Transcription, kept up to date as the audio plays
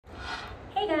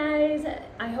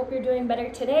I hope you're doing better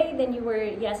today than you were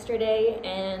yesterday,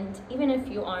 and even if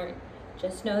you aren't,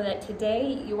 just know that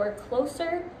today you are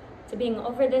closer to being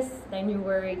over this than you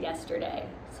were yesterday.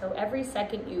 So every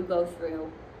second you go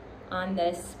through on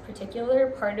this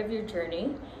particular part of your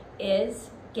journey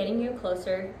is getting you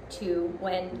closer to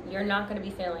when you're not going to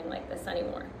be feeling like this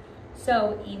anymore.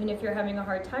 So even if you're having a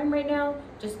hard time right now,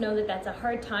 just know that that's a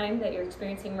hard time that you're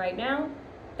experiencing right now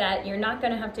that you're not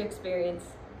going to have to experience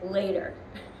later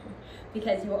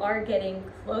because you are getting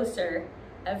closer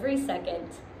every second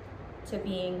to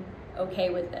being okay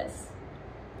with this.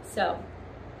 So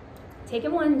take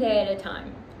it one day at a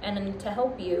time. And then to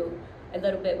help you a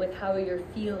little bit with how you're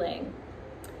feeling,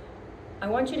 I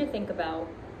want you to think about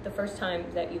the first time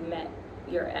that you met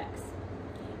your ex.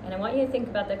 And I want you to think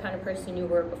about the kind of person you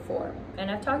were before.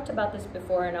 And I've talked about this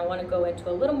before, and I want to go into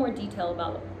a little more detail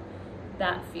about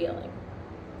that feeling.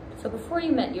 So before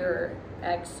you met your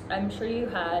ex, I'm sure you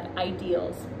had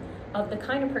ideals of the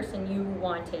kind of person you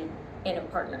wanted in a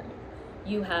partner.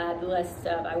 You had lists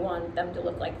of, I want them to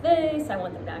look like this, I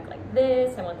want them to act like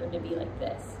this, I want them to be like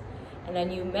this. And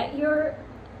then you met your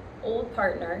old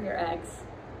partner, your ex,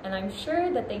 and I'm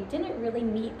sure that they didn't really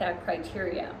meet that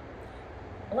criteria.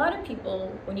 A lot of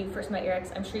people, when you first met your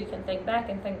ex, I'm sure you can think back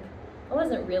and think, I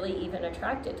wasn't really even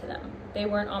attracted to them. They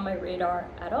weren't on my radar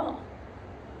at all.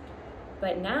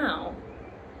 But now,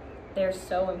 they're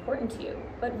so important to you.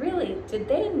 But really, did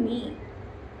they meet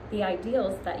the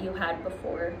ideals that you had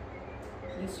before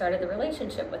you started the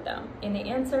relationship with them? And the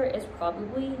answer is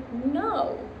probably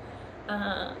no.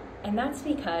 And that's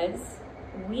because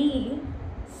we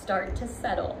start to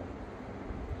settle.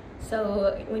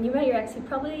 So when you met your ex, he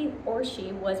probably, or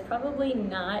she, was probably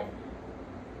not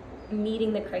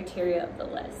meeting the criteria of the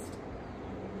list.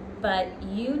 But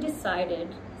you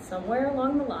decided somewhere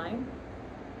along the line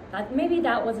that maybe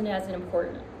that wasn't as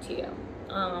important to you.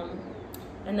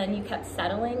 And then you kept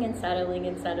settling and settling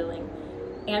and settling.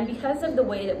 And because of the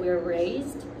way that we were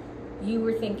raised, you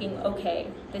were thinking, okay,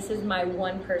 this is my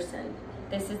one person.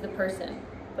 This is the person.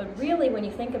 But really, when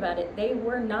you think about it, they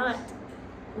were not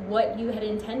what you had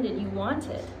intended you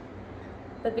wanted.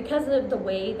 But because of the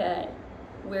way that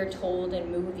we're told in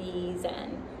movies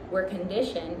and we're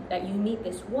conditioned that you meet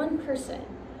this one person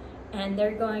and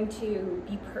they're going to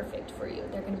be perfect for you.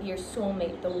 They're going to be your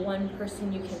soulmate, the one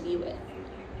person you can be with.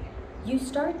 You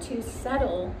start to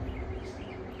settle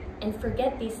and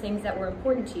forget these things that were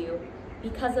important to you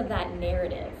because of that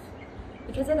narrative.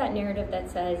 Because of that narrative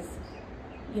that says,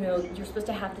 you know, you're supposed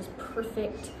to have this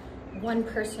perfect one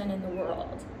person in the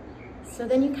world. So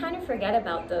then you kind of forget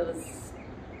about those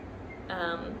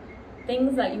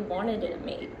things that you wanted in a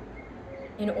mate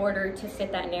in order to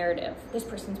fit that narrative. This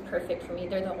person's perfect for me.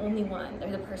 They're the only one.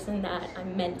 They're the person that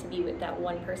I'm meant to be with, that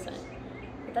one person.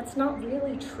 But that's not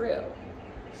really true.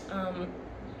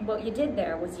 What you did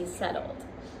there was you settled.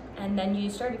 And then you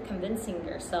started convincing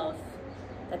yourself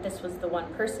that this was the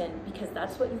one person because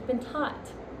that's what you've been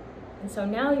taught. And so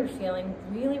now you're feeling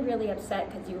really, really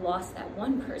upset because you lost that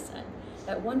one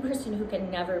person who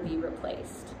can never be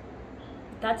replaced.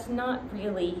 That's not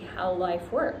really how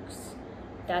life works.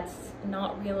 That's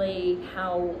not really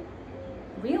how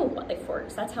real life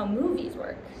works. That's how movies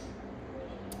work.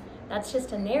 That's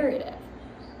just a narrative.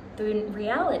 The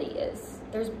reality is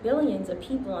there's billions of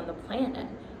people on the planet,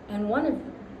 and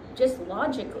just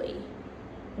logically,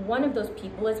 one of those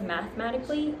people is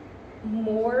mathematically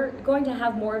going to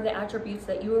have more of the attributes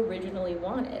that you originally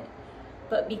wanted.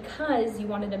 But because you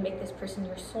wanted to make this person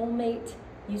your soulmate,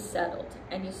 you settled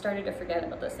and you started to forget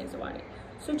about those things you wanted.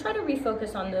 So try to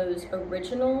refocus on those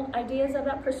original ideas of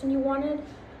that person you wanted,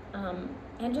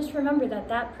 and just remember that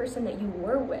that person that you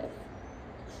were with,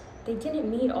 they didn't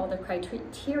meet all the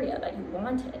criteria that you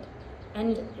wanted.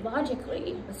 And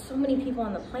logically, with so many people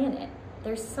on the planet,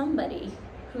 there's somebody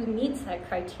who meets that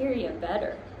criteria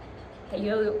better.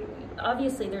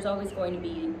 Obviously, there's always going to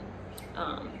be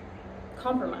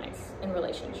compromise in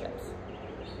relationships.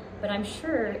 But I'm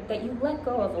sure that you let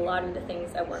go of a lot of the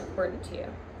things that were important to you.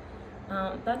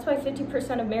 That's why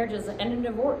 50% of marriages end in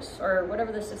divorce, or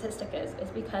whatever the statistic is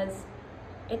because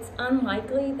it's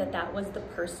unlikely that that was the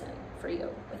person for you.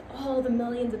 With all the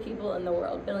millions of people in the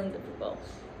world, billions of people,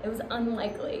 it was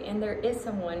unlikely. And there is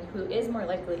someone who is more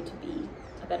likely to be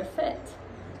a better fit.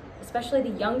 Especially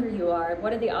the younger you are,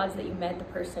 what are the odds that you met the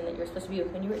person that you're supposed to be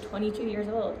with when you were 22 years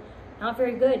old? Not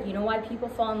very good. You know why people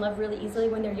fall in love really easily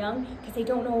when they're young? Because they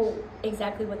don't know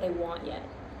exactly what they want yet.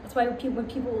 That's why when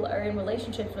people are in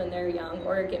relationships when they're young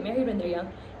or get married when they're young,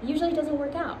 it usually doesn't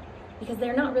work out because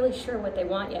they're not really sure what they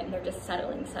want yet and they're just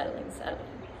settling.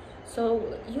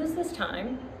 So use this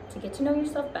time to get to know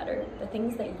yourself better, the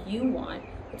things that you want,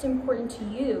 what's important to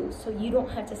you so you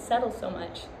don't have to settle so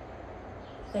much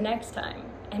the next time.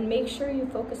 And make sure you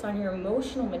focus on your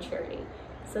emotional maturity.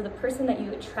 So the person that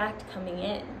you attract coming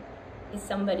in is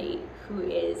somebody who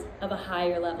is of a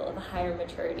higher level, of a higher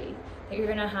maturity, that you're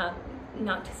gonna have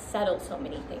not to settle so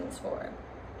many things for.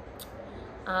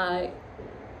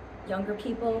 Younger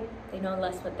people, they know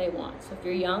less what they want. So if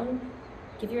you're young,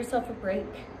 give yourself a break.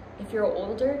 If you're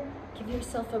older, give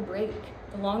yourself a break.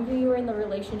 The longer you're in the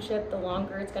relationship, the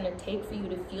longer it's gonna take for you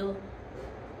to feel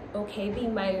okay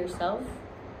being by yourself.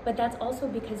 But that's also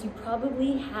because you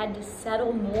probably had to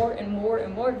settle more and more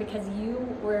and more because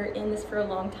you were in this for a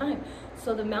long time.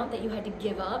 So the amount that you had to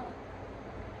give up,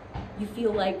 you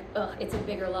feel like, it's a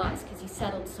bigger loss because you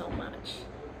settled so much.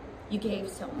 You gave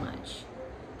so much.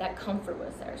 That comfort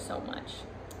was there so much.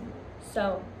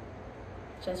 So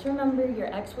just remember,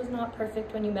 your ex was not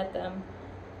perfect when you met them,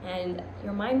 and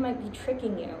your mind might be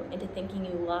tricking you into thinking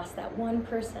you lost that one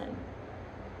person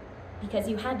because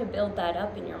you had to build that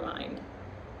up in your mind.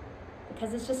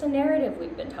 Because it's just a narrative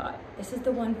we've been taught. This is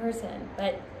the one person.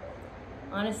 But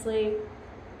honestly,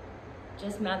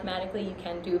 just mathematically, you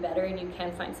can do better and you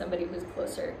can find somebody who's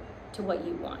closer to what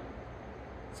you want.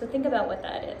 So think about what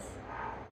that is.